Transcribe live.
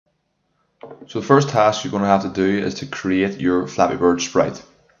So the first task you're going to have to do is to create your Flappy Bird sprite.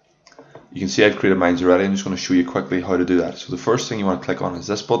 You can see I've created mine already. I'm just going to show you quickly how to do that. So the first thing you want to click on is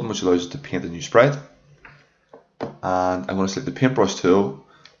this button, which allows you to paint a new sprite. And I'm going to select the paintbrush tool,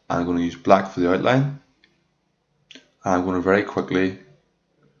 and I'm going to use black for the outline. And I'm going to very quickly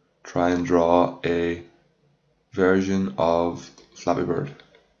try and draw a version of Flappy Bird.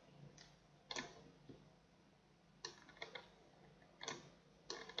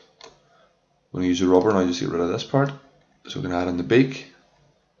 I'm going to use the rubber now just to get rid of this part. So we're going to add in the beak.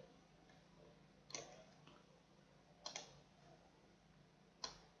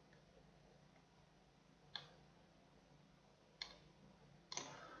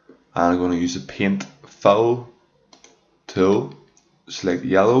 And I'm going to use the paint fill tool, select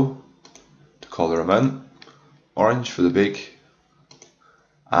yellow to colour them in, orange for the beak,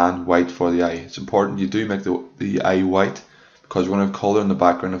 and white for the eye. It's important you do make the eye white because we're going to have colour in the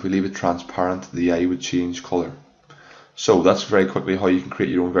background. If we leave it transparent, the eye would change colour. So that's very quickly how you can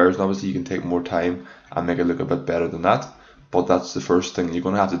create your own version. Obviously you can take more time and make it look a bit better than that, but that's the first thing you're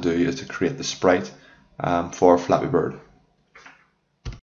going to have to do is to create the sprite for Flappy Bird.